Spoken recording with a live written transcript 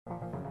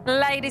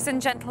Ladies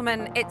and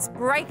gentlemen, it's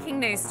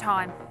breaking news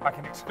time. I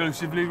can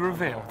exclusively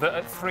reveal that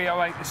at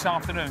 3:08 this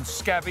afternoon,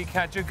 Scabby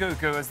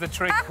Kajagoogoo, as the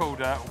treat called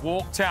her,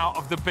 walked out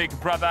of the Big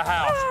Brother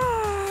house.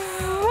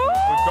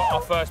 We've got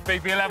our first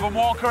BB11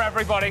 walker,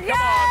 everybody. Come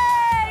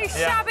on.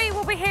 Shabby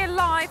will be here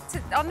live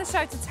on the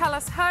show to tell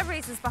us her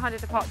reasons behind her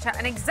departure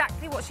and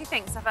exactly what she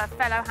thinks of her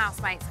fellow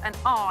housemates. And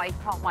I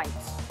can't wait.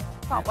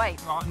 Can't wait.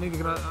 Right, am I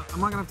going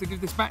to have to give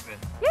this back then?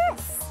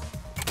 Yes.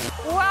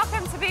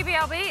 Welcome to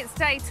BBLB. It's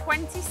day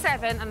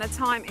 27 and the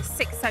time is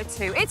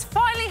 6:02. It's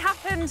finally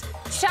happened.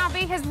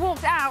 Shabby has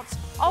walked out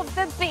of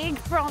the Big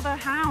Brother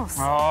house.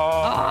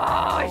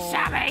 Oh,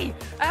 Shabby!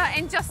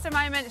 In just a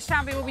moment,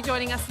 Shabby will be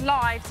joining us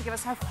live to give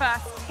us her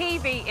first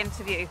TV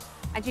interview.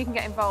 And you can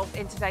get involved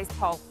in today's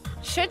poll.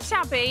 Should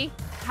Shabby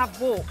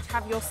have walked?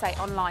 Have your say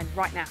online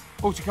right now.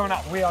 Also coming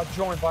up, we are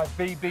joined by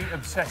BB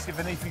Obsessive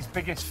and Efi's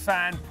biggest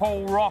fan,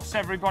 Paul Ross,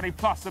 everybody,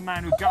 plus the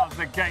man who guards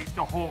the gates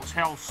to Hawks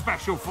Hell,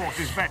 Special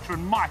Forces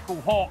veteran Michael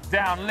Hawk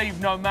down,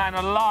 leave no man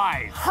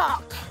alive.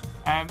 Huck!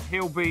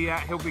 He'll be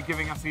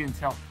giving us the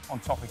intel on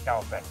topic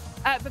Albert.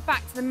 But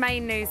back to the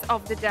main news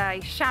of the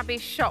day.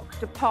 Shabby's shock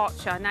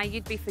departure. Now,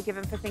 you'd be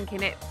forgiven for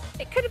thinking it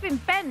could have been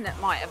Ben that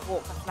might have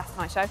walked off last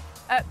night's show.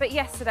 But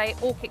yesterday,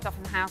 it all kicked off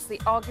in the house.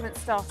 The argument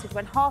started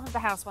when half of the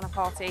house won a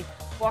party,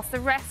 whilst the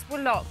rest were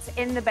locked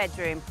in the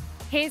bedroom.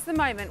 Here's the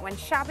moment when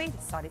Shabby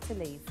decided to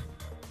leave.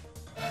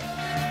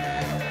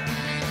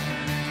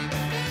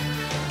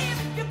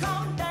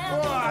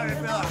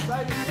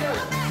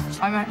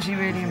 I'm actually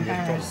really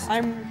embarrassed.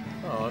 I'm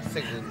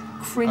cringing.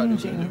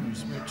 Cringing.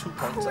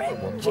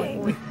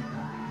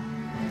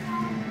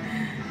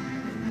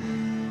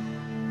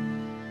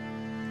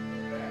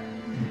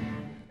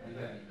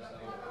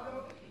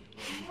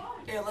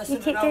 You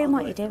keep doing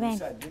what you're doing.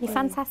 You're a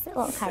fantastic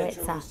little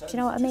character. Do you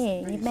know what I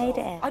mean? You've made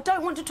it. I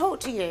don't want to talk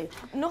to you.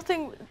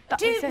 Nothing...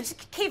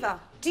 Kiva,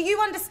 do you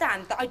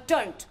understand that I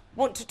don't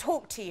want to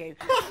talk to you?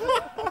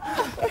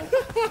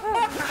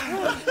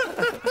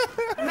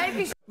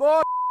 Maybe...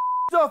 Boy,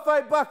 stuff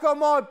ain't back on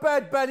my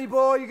bed, Benny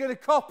boy. You're going to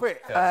cop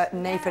it.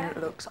 Nathan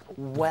looks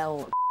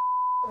well...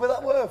 Will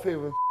that work for you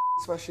with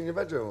smashing your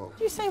bedroom up?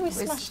 Did you say we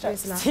smashed up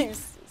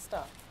Steve's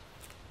stuff?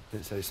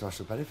 Didn't say you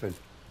smashed up anything.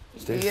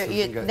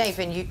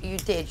 Nathan, you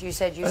did. You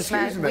said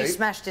we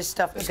smashed his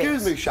stuff to bits.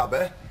 Excuse me,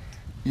 Shabby.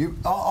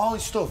 All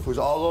his stuff was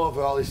all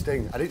over all his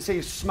thing. I didn't say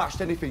you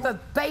smashed anything.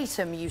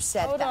 Verbatim, you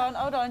said that.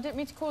 Hold on. I didn't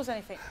mean to cause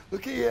anything.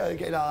 Look at you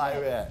getting out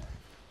of here.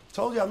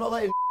 Told you, I'm not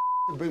letting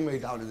bring me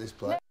down in this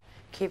place.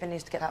 Kiva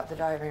needs to get out of the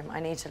diary room. I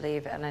need to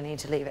leave, and I need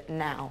to leave it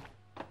now.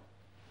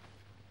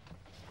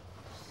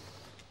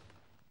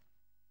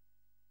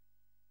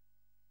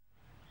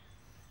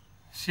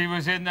 She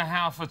was in the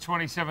house for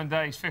 27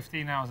 days,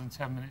 15 hours and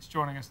 10 minutes.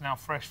 Joining us now,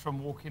 fresh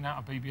from walking out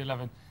of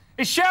BB11.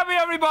 It's Shabby,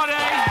 everybody! They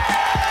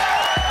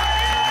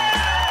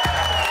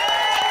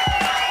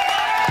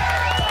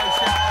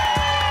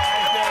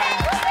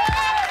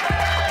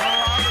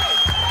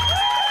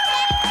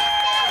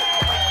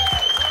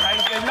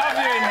love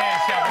you in here,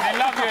 Shabby. They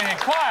love you in here.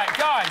 Quiet,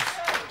 guys.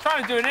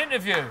 Trying to do an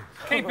interview.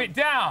 Keep it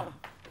down.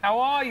 How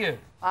are you?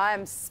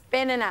 I'm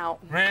spinning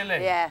out.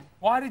 Really? Yeah.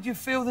 Why did you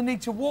feel the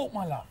need to walk,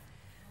 my love?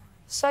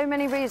 So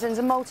many reasons,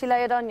 a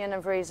multi-layered onion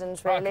of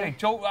reasons, really. OK,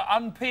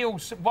 unpeel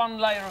one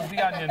layer of the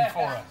onion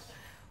for us.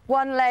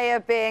 One layer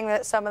being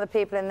that some of the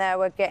people in there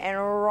were getting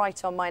right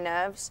on my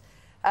nerves.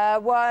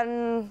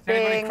 One being...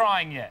 Anybody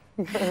crying yet?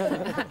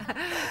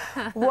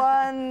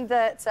 One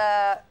that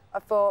I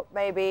thought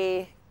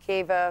maybe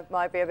Kiva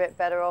might be a bit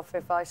better off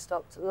if I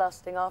stopped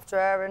lusting after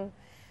her and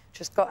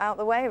just got out of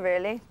the way,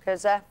 really,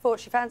 because I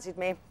thought she fancied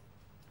me.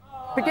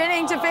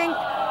 Beginning to think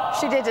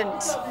she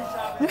didn't.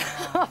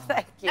 Oh,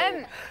 thank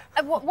you.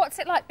 What's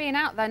it like being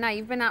out, though, now?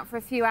 You've been out for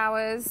a few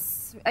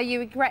hours. Are you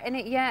regretting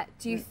it yet?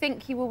 Do you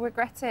think you will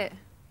regret it?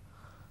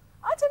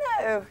 I don't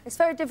know. It's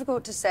very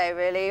difficult to say,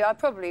 really. I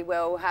probably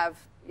will have,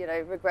 you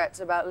know, regrets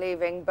about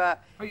leaving,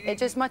 but it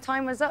just... My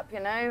time was up, you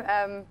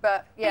know?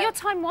 But, yeah. But your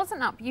time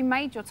wasn't up. You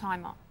made your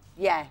time up.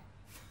 Yeah.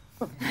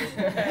 I've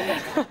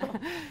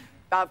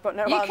got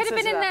no answer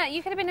to that.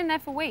 You could have been in there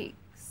for weeks.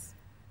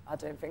 I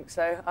don't think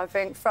so. I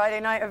think Friday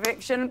night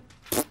eviction.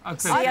 Okay.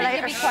 See you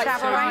later,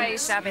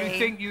 Shabby. You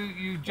think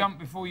you jumped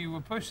before you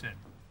were pushed in?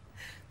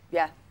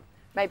 Yeah,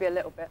 maybe a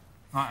little bit.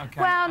 Right, OK.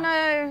 Well,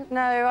 no,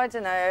 I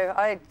don't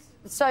know.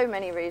 So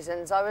many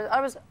reasons. I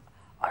was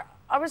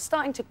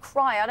starting to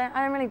cry. I don't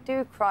really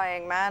do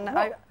crying, man.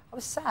 I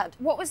was sad.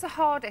 What was the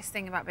hardest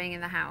thing about being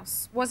in the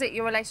house? Was it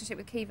your relationship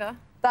with Kiva?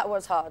 That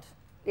was hard.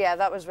 Yeah,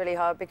 that was really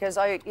hard because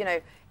you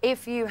know,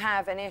 if you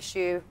have an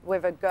issue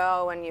with a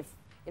girl and you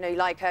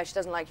like her, she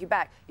doesn't like you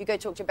back, you go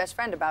talk to your best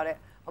friend about it.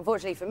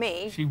 Unfortunately for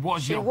me, she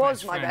was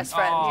my best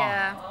friend. Oh.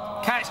 Yeah.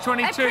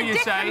 Catch-22, you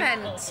say?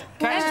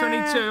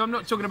 Catch-22. I'm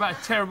not talking about a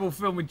terrible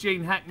film with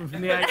Gene Hackman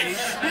from the 80s.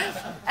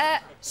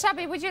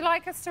 Shabby, would you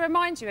like us to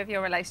remind you of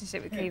your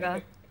relationship with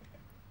Kiva?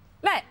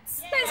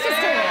 Let's just do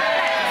it.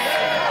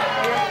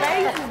 Your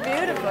face is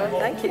beautiful.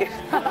 Thank you.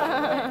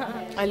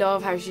 I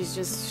love how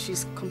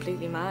she's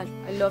completely mad.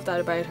 I love that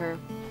about her.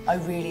 I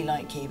really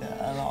like Kiva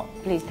a lot.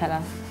 Please tell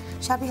us.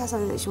 Shabby has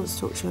something that she wants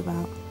to talk to you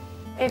about.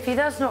 If he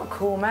does not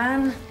cool,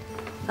 man,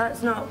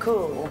 that's not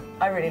cool.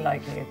 I really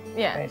like you.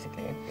 Yeah.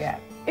 Basically, yeah.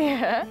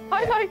 Yeah,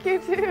 I like you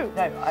too.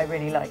 No, I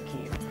really like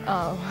you.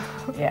 Oh.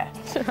 Yeah.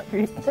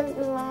 Don't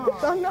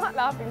laugh. I'm not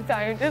laughing,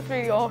 Simon. Just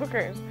really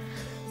awkward.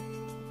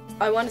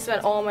 I want to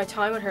spend all my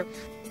time with her,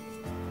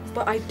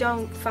 but I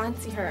don't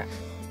fancy her.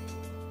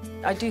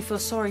 I do feel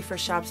sorry for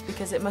Shabs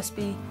because it must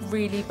be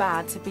really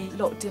bad to be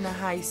locked in a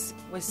house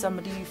with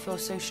somebody you feel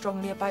so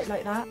strongly about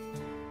like that.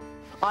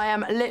 I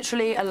am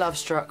literally a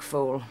love-struck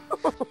fool.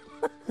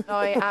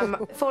 I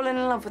am falling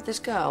in love with this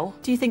girl.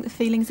 Do you think the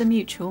feelings are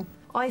mutual?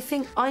 I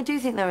do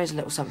think there is a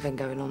little something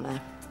going on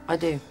there. I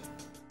do.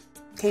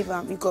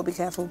 Kiva, you've got to be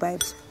careful,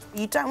 babes.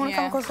 You don't want to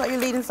come across like you're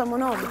leading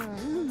someone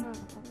on.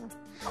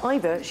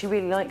 Either she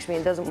really likes me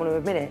and doesn't want to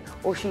admit it,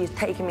 or she is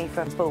taking me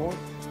for a fool.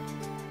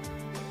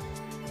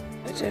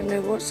 I don't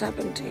know what's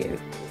happened to you.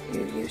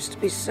 You used to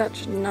be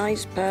such a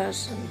nice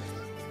person.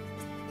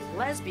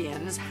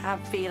 Lesbians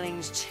have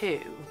feelings too.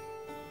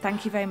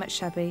 Thank you very much,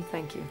 Shabby.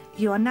 Thank you.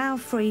 You are now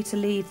free to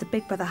leave the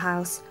Big Brother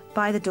house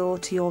by the door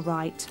to your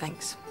right.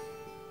 Thanks.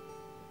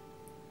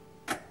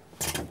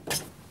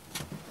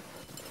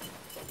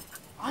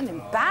 I'm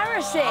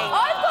embarrassing.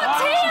 I've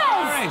got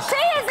tears!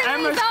 Tears in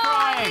Emma's these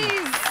crying.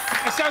 eyes!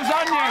 It's those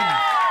onions!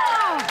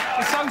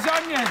 It's those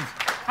onions!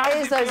 How It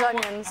does is those feel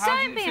onions. How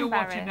Don't does be it feel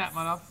watching embarrassed. that,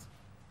 my love?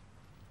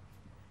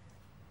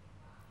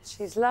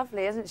 She's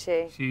lovely, isn't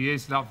she? She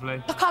is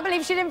lovely. I can't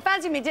believe she didn't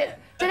fancy me. Did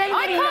I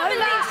anybody know can't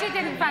that? believe she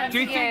didn't fancy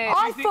you.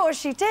 I thought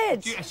she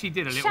did. She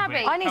did a little Shabby.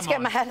 bit. I need Come to get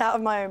on. my head out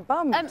of my own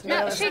bum. to be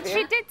No, honest she with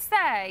you. did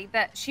say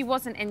that she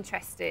wasn't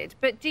interested,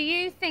 but do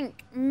you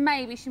think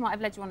maybe she might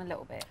have led you on a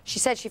little bit? She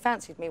said she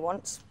fancied me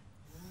once.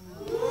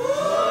 And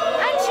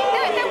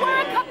there were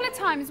a couple of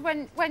times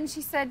when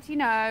she said, you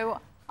know,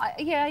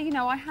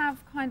 I have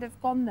kind of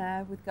gone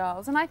there with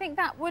girls, and I think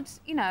that would,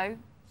 you know,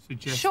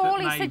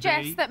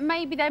 suggest that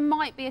maybe there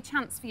might be a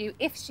chance for you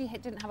if she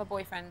didn't have a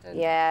boyfriend. And...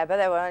 Yeah, but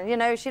there weren't. You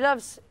know, she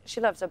loves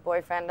her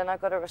boyfriend, and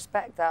I've got to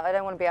respect that. I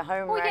don't want to be a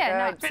home wrecker.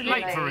 yeah, no, A bit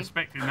late for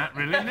respecting that,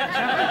 really, isn't it?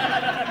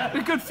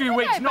 A good few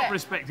weeks not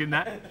respecting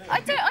that.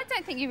 I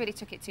don't think you really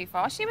took it too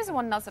far. She was the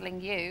one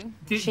nuzzling you.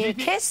 She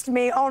kissed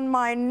me on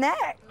my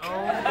neck.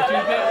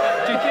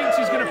 Oh, do you think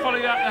she's going to follow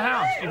you out the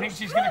house? Do you think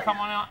she's going to come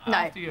on out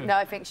after you? No,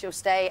 I think she'll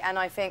stay, and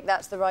I think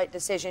that's the right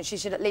decision. She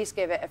should at least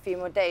give it a few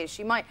more days.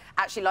 She might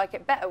actually like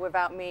it better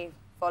without me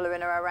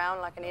following her around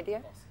like an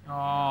idiot.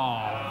 Oh.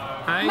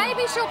 Hey?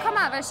 Maybe she'll come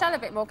out of her shell a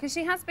bit more, because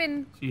she has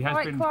been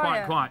quite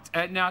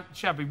quiet. Now,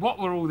 Shabby, what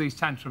were all these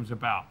tantrums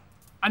about?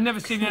 I've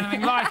never seen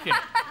anything like it.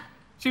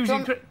 She was do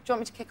you want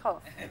me to kick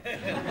off?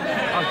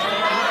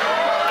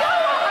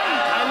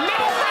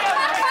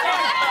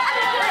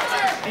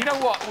 You know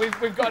what?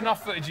 We've got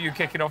enough footage of you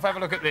kicking off. Have a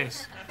look at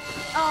this.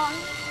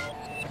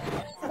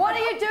 What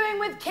are you doing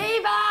with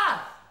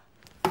Kiva?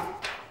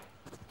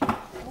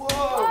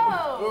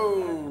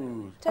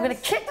 Whoa! I'm going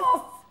to kick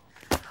off.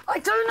 I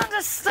don't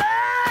understand.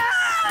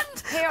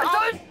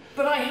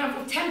 But I have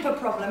a temper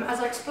problem,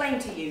 as I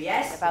explained to you,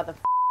 yes? About the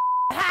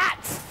hat.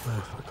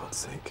 Oh, for God's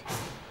sake.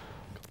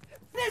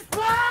 This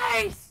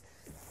place.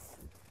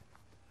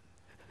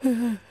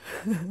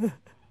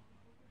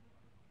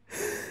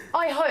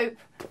 I hope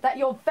that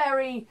you're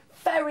very,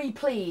 very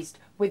pleased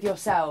with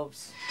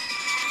yourselves.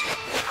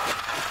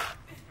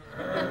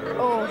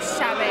 Oh,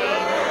 Shabby.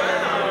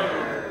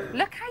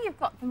 Look how you've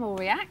got them all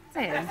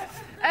reacting.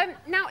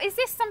 Now, is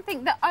this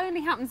something that only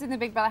happens in the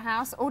Big Brother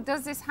house, or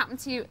does this happen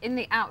to you in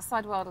the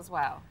outside world as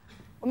well?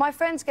 Well, my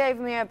friends gave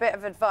me a bit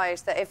of advice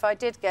that if I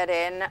did get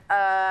in,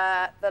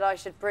 that I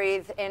should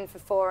breathe in for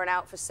 4 and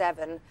out for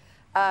 7.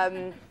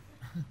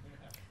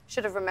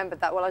 Should have remembered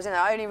that while I was in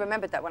there. I only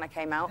remembered that when I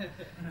came out.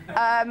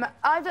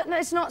 I don't know,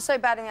 it's not so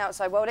bad in the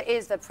outside world. It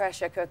is the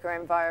pressure cooker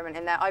environment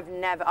in there.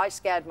 I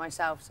scared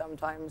myself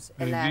sometimes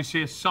in there. Did you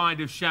see a side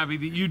of Shabby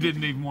that you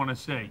didn't even want to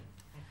see?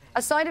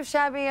 A side of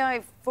Shabby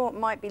I thought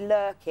might be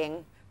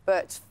lurking,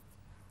 but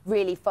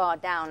really far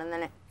down, and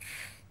then it...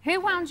 Who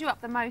wound you up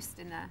the most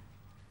in there?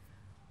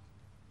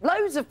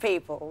 Loads of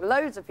people,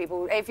 loads of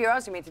people. If you're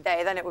asking me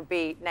today, then it would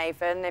be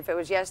Nathan. If it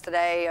was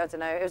yesterday, I don't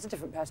know, it was a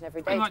different person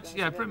every day.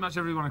 Pretty much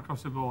everyone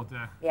across the board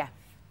there. Yeah.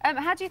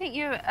 How do you think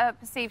you're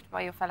perceived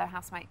by your fellow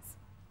housemates?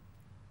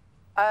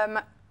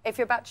 If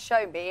you're about to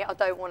show me, I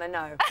don't want to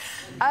know.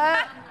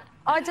 I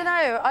don't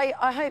know.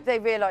 I hope they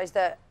realise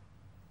that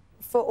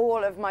for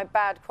all of my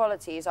bad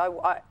qualities, I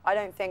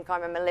don't think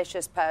I'm a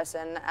malicious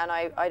person, and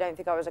I don't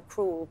think I was a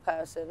cruel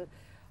person.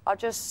 I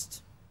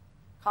just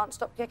can't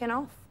stop kicking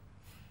off.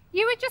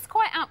 You were just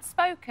quite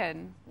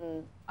outspoken,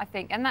 I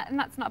think, and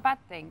that's not a bad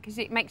thing, because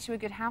it makes you a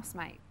good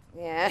housemate.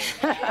 Yeah. It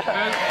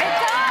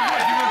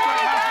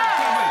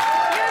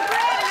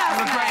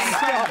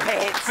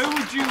does! Who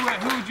would you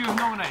have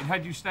nominated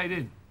had you stayed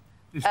in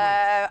this week?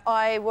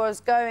 I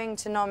was going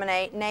to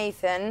nominate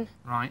Nathan.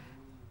 Right.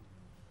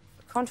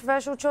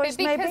 Controversial choice,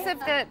 maybe?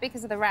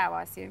 Because of the row,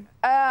 I assume.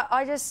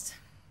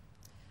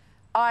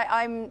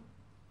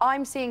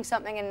 I'm seeing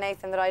something in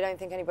Nathan that I don't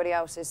think anybody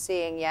else is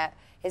seeing yet.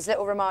 His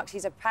little remarks,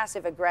 he's a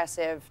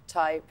passive-aggressive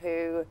type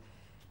who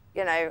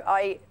you know,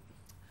 I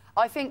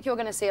think you're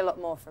going to see a lot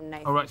more from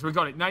Nathan. All right, so we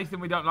got it. Nathan,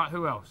 we don't like.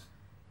 Who else?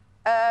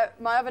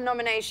 My other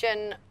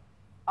nomination,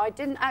 I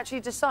didn't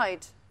actually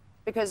decide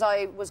because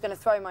I was going to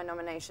throw my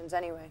nominations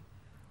anyway.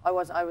 I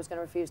was going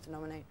to refuse to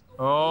nominate.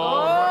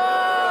 Oh!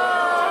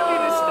 Shabby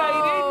has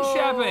stayed in,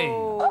 Shabby.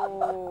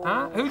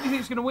 Huh? Who do you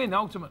think is going to win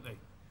ultimately?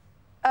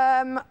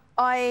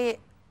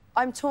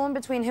 I'm torn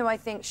between who I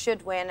think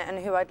should win and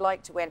who I'd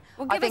like to win.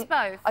 Well, give us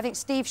both. I think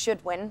Steve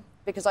should win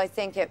because I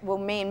think it will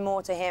mean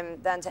more to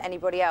him than to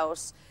anybody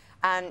else.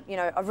 And, you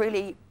know, I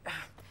really...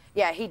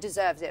 Yeah, he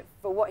deserves it.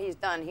 For what he's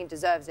done, he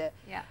deserves it.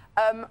 Yeah.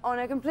 On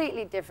a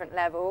completely different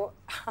level,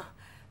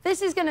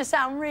 this is going to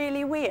sound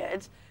really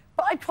weird,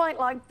 but I'd quite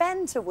like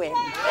Ben to win.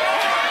 I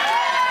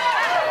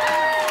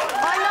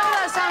know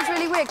that sounds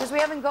really weird because we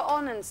haven't got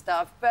on and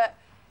stuff, but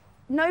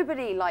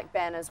nobody like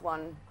Ben has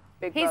won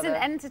Big Brother. He's an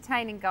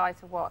entertaining guy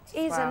to watch.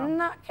 He's a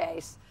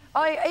nutcase.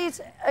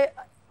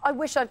 I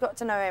wish I'd got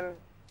to know him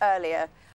earlier.